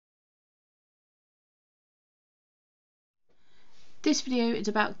This video is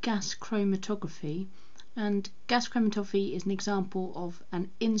about gas chromatography, and gas chromatography is an example of an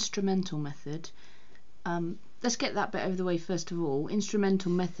instrumental method. Let's get that bit over the way first of all.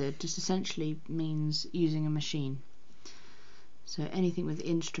 Instrumental method just essentially means using a machine. So anything with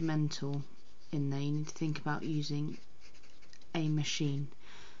instrumental in there, you need to think about using a machine.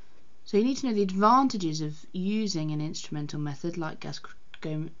 So you need to know the advantages of using an instrumental method like gas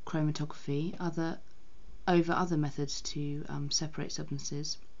chromatography over other methods to separate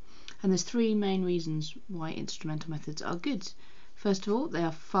substances. And there's three main reasons why instrumental methods are good. First of all, they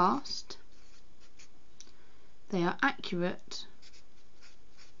are fast, they are accurate,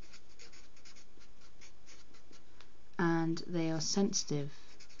 and they are sensitive.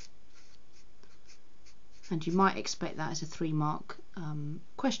 And you might expect that as a 3-mark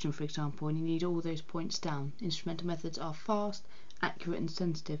question, for example, and you need all those points down. Instrumental methods are fast, accurate, and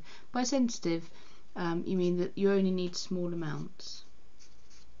sensitive. By sensitive, you mean that you only need small amounts.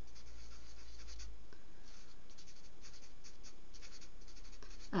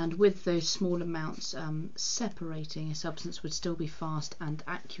 And with those small amounts, separating a substance would still be fast and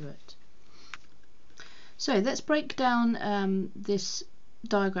accurate. So let's break down this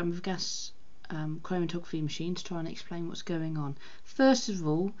diagram of a gas chromatography machine to try and explain what's going on. First of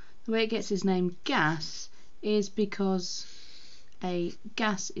all, the way it gets its name gas is because a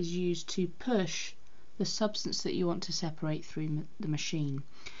gas is used to push the substance that you want to separate through the machine.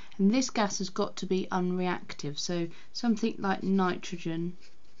 And this gas has got to be unreactive, so something like nitrogen,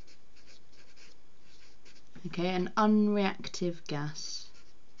 okay, an unreactive gas,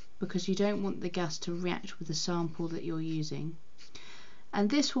 because you don't want the gas to react with the sample that you're using. And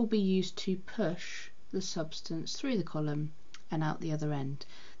this will be used to push the substance through the column and out the other end.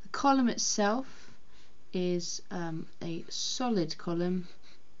 The column itself is a solid column,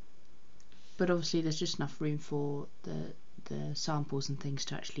 but obviously there's just enough room for the samples and things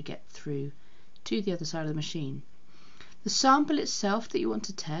to actually get through to the other side of the machine. The sample itself that you want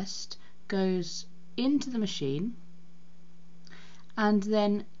to test goes into the machine, and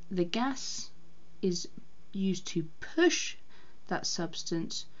then the gas is used to push that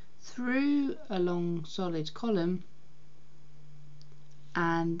substance through a long solid column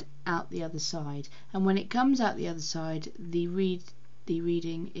and out the other side. And when it comes out the other side, the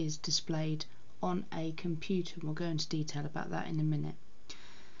reading is displayed on a computer, and we'll go into detail about that in a minute.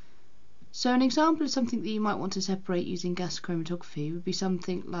 So an example of something that you might want to separate using gas chromatography would be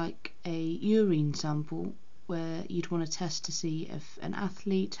something like a urine sample, where you'd want to test to see if an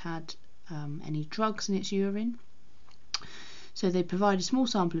athlete had any drugs in its urine. So they provide a small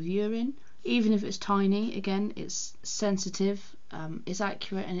sample of urine, even if it's tiny. Again, it's sensitive, it's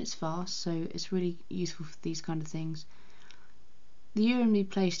accurate, and it's fast, so it's really useful for these kind of things. The urine will be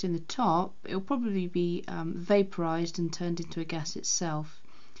placed in the top. It will probably be vaporized and turned into a gas itself,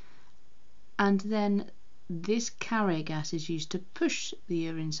 and then this carrier gas is used to push the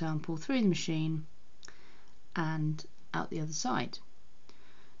urine sample through the machine and out the other side.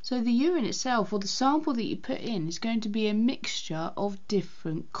 So the urine itself, or the sample that you put in, is going to be a mixture of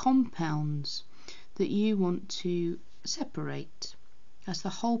different compounds that you want to separate. That's the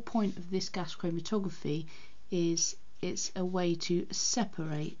whole point of this gas chromatography, is it's a way to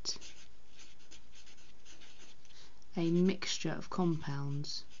separate a mixture of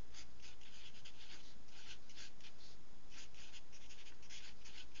compounds.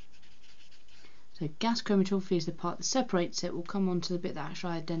 So gas chromatography is the part that separates it. We'll come on to the bit that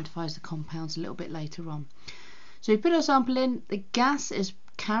actually identifies the compounds a little bit later on. So we put our sample in, the gas is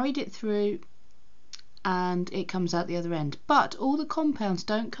carried it through, and it comes out the other end. But all the compounds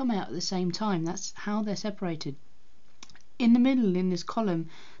don't come out at the same time. That's how they're separated. In the middle, in this column,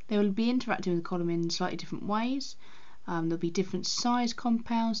 they will be interacting with the column in slightly different ways. There'll be different size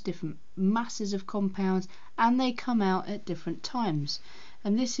compounds, different masses of compounds, and they come out at different times.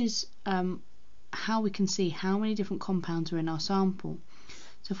 And this is how we can see how many different compounds are in our sample.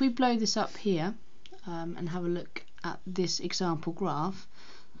 So if we blow this up here and have a look at this example graph,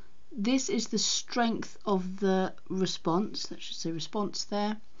 this is the strength of the response, that should say response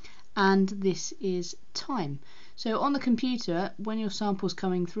there, and this is time. So on the computer, when your sample is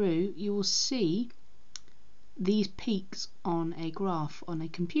coming through, you will see these peaks on a graph on a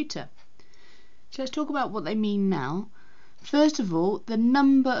computer. So let's talk about what they mean now. First of all, the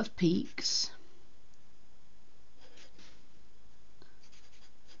number of peaks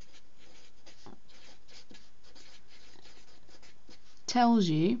tells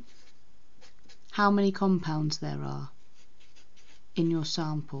you how many compounds there are in your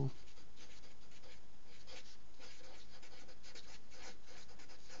sample.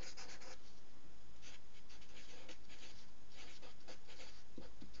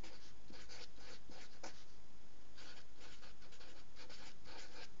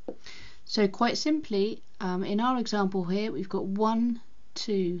 So quite simply, in our example here, we've got 1,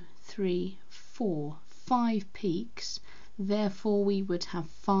 2, 3, 4, 5 peaks. Therefore, we would have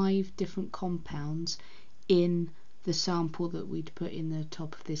 5 different compounds in the sample that we'd put in the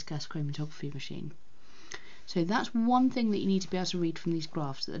top of this gas chromatography machine. So that's one thing that you need to be able to read from these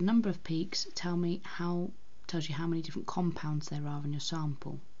graphs, that the number of peaks tells you how many different compounds there are in your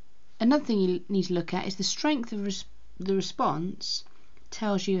sample. Another thing you need to look at is the strength of the response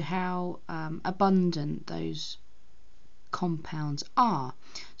tells you how abundant those compounds are.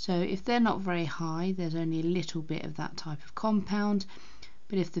 So if they're not very high, there's only a little bit of that type of compound,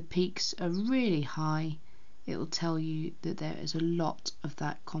 but if the peaks are really high, it will tell you that there is a lot of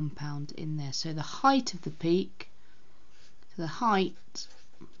that compound in there. So the height of the peak, the height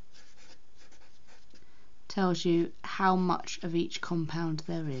tells you how much of each compound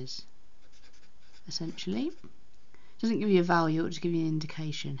there is, essentially. It doesn't give you a value, it will just give you an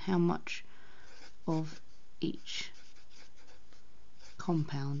indication how much of each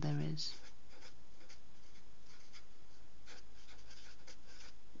compound there is.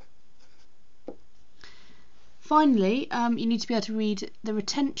 Finally, you need to be able to read the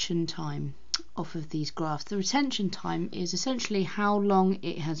retention time off of these graphs. The retention time is essentially how long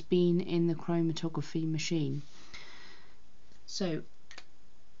it has been in the chromatography machine. So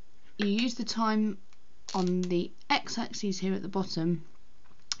you use the time on the x-axis here at the bottom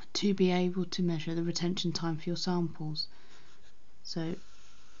to be able to measure the retention time for your samples. So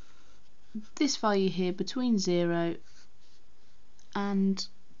this value here between 0 and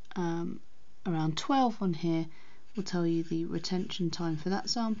around 12 on here will tell you the retention time for that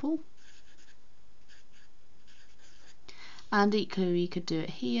sample. And equally, you could do it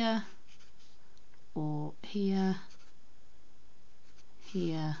here, or here,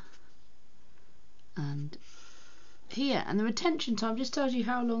 here, and here. And the retention time just tells you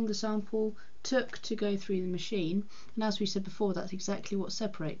how long the sample took to go through the machine. And as we said before, that's exactly what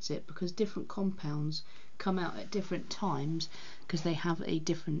separates it, because different compounds come out at different times because they have a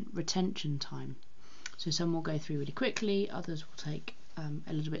different retention time. So some will go through really quickly, others will take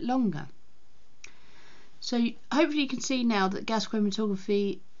a little bit longer. So hopefully you can see now that gas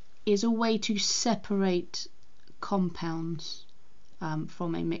chromatography is a way to separate compounds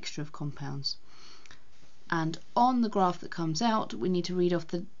from a mixture of compounds. And on the graph that comes out, we need to read off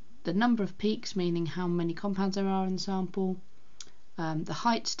the number of peaks, meaning how many compounds there are in the sample. The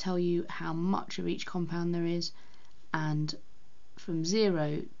heights tell you how much of each compound there is, and from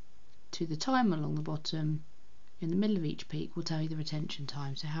 0 to the time along the bottom in the middle of each peak will tell you the retention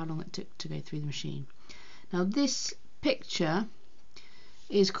time, so how long it took to go through the machine. Now this picture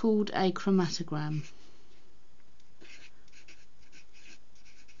is called a chromatogram.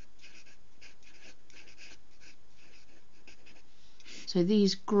 So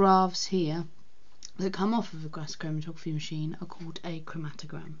these graphs here that come off of a gas chromatography machine are called a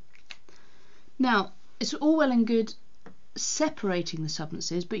chromatogram. Now it's all well and good separating the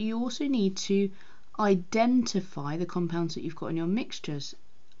substances, but you also need to identify the compounds that you've got in your mixtures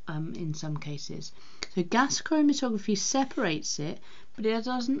in some cases. So gas chromatography separates it, but it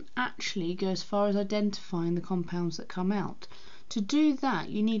doesn't actually go as far as identifying the compounds that come out. To do that,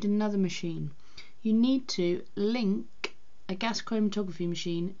 you need another machine. You need to link a gas chromatography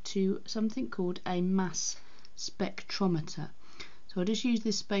machine to something called a mass spectrometer. So I'll just use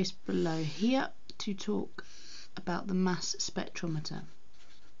this space below here to talk about the mass spectrometer.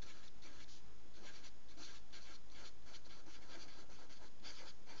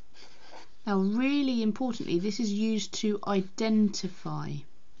 Now really importantly, this is used to identify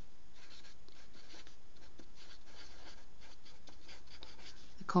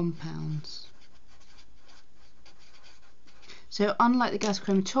the compounds. So unlike the gas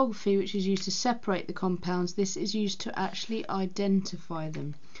chromatography, which is used to separate the compounds, this is used to actually identify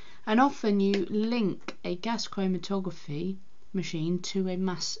them. And often you link a gas chromatography machine to a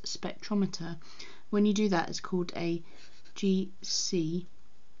mass spectrometer. When you do that, it's called a GCMS,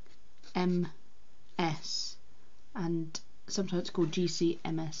 and sometimes it's called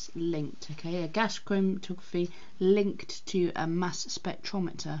GCMS linked. Okay, a gas chromatography linked to a mass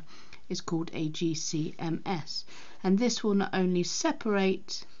spectrometer is called a GCMS, and this will not only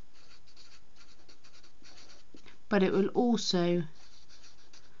separate, but it will also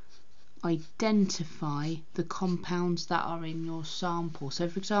identify the compounds that are in your sample. So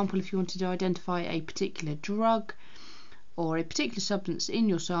for example, if you wanted to identify a particular drug or a particular substance in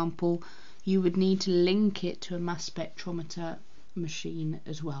your sample, you would need to link it to a mass spectrometer machine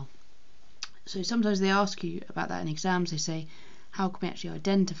as well. So sometimes they ask you about that in exams. They say, how can we actually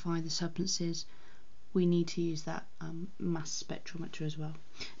identify the substances? we need to use that mass spectrometer as well.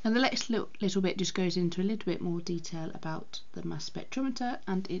 Now the next little bit just goes into a little bit more detail about the mass spectrometer,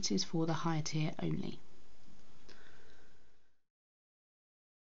 and it is for the higher tier only.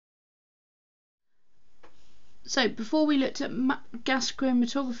 So before we looked at gas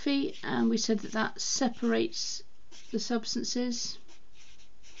chromatography, and we said that that separates the substances,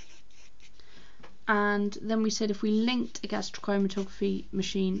 and then we said if we linked a gas chromatography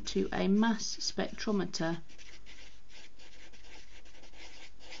machine to a mass spectrometer,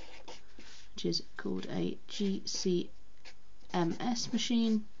 which is called a GCSE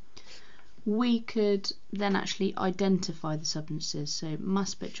machine, we could then actually identify the substances. So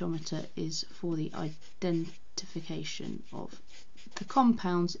mass spectrometer is for the identification of the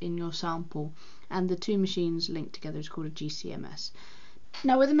compounds in your sample, and the two machines linked together is called a GCMS.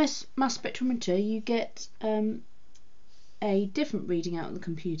 Now with a mass spectrometer you get a different reading out on the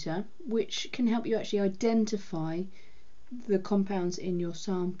computer, which can help you actually identify the compounds in your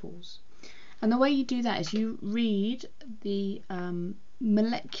samples. And the way you do that is you read the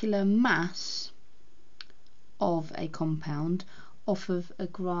molecular mass of a compound off of a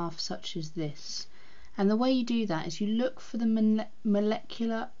graph such as this. And the way you do that is you look for the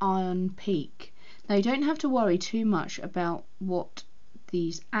molecular ion peak. Now you don't have to worry too much about what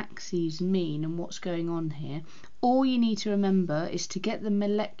these axes mean and what's going on here. All you need to remember is to get the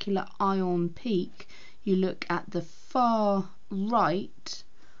molecular ion peak, you look at the far right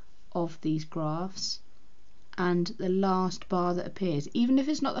of these graphs and the last bar that appears. Even if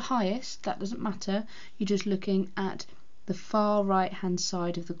it's not the highest, that doesn't matter. You're just looking at the far right hand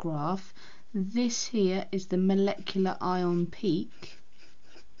side of the graph. This here is the molecular ion peak.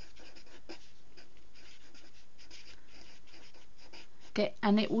 Okay,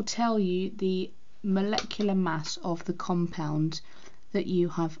 and it will tell you the molecular mass of the compound that you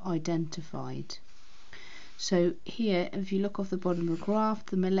have identified. So here, if you look off the bottom of the graph,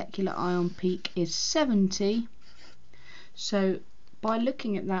 the molecular ion peak is 70. So by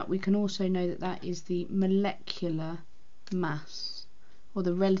looking at that, we can also know that that is the molecular mass, or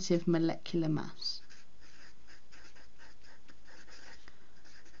the relative molecular mass.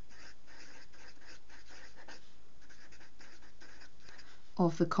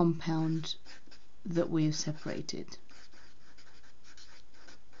 Of the compound that we have separated.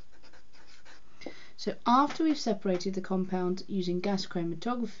 So after we've separated the compound using gas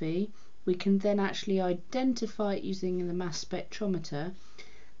chromatography, we can then actually identify it using the mass spectrometer.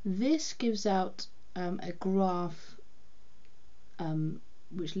 This gives out a graph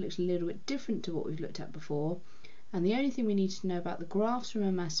which looks a little bit different to what we've looked at before, and the only thing we need to know about the graphs from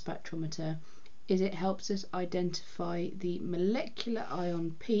a mass spectrometer is it helps us identify the molecular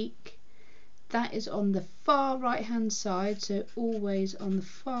ion peak. That is on the far right hand side, so always on the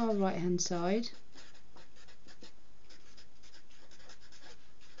far right hand side.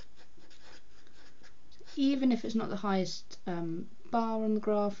 Even if it's not the highest bar on the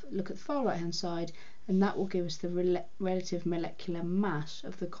graph, look at the far right hand side, and that will give us the relative molecular mass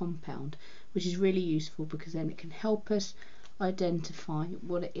of the compound, which is really useful because then it can help us identify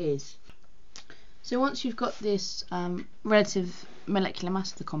what it is. So once you've got this relative molecular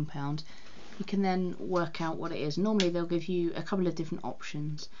mass of the compound, you can then work out what it is. Normally they'll give you a couple of different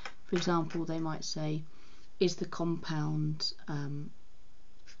options. For example, they might say, is the compound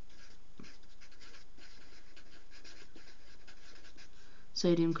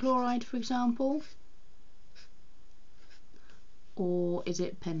sodium chloride, for example, or is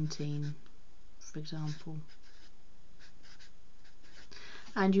it pentene, for example?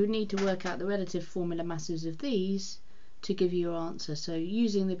 And you would need to work out the relative formula masses of these to give you your answer. So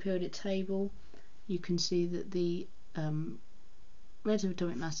using the periodic table, you can see that the relative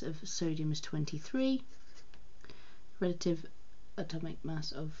atomic mass of sodium is 23, relative atomic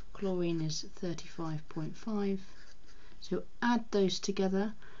mass of chlorine is 35.5. So add those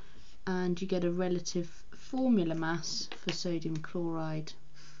together and you get a relative formula mass for sodium chloride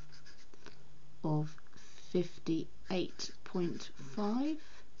of 58.5,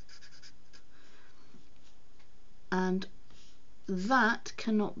 and that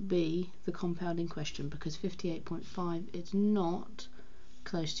cannot be the compound in question because 58.5 is not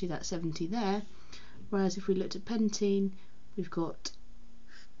close to that 70 there, whereas if we looked at pentene, we've got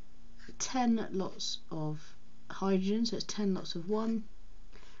 10 lots of hydrogen, so it's 10 lots of 1,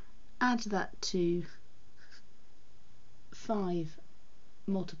 add that to 5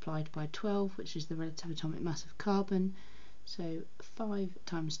 multiplied by 12, which is the relative atomic mass of carbon, so 5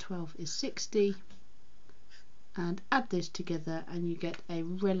 times 12 is 60, and add this together and you get a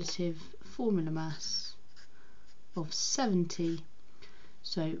relative formula mass of 70.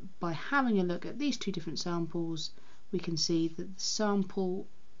 So by having a look at these two different samples, we can see that the sample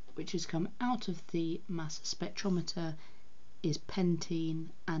which has come out of the mass spectrometer is pentene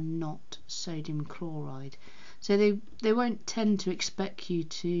and not sodium chloride. So they won't tend to expect you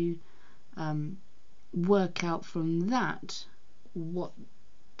to work out from that what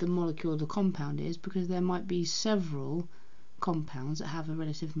the molecule or the compound is, because there might be several compounds that have a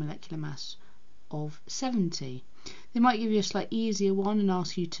relative molecular mass of 70. They might give you a slightly easier one and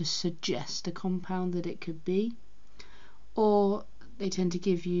ask you to suggest a compound that it could be, or they tend to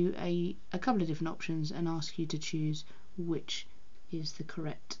give you a couple of different options and ask you to choose which is the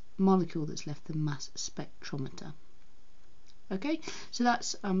correct molecule that's left the mass spectrometer. Okay, so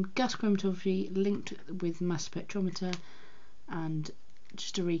that's gas chromatography linked with mass spectrometer. And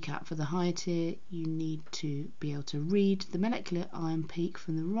just to recap, for the higher tier, you need to be able to read the molecular ion peak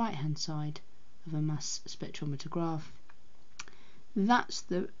from the right hand side of a mass spectrometer graph. That's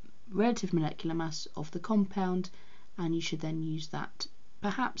the relative molecular mass of the compound, and you should then use that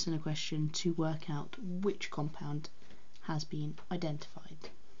perhaps in a question to work out which compound has been identified.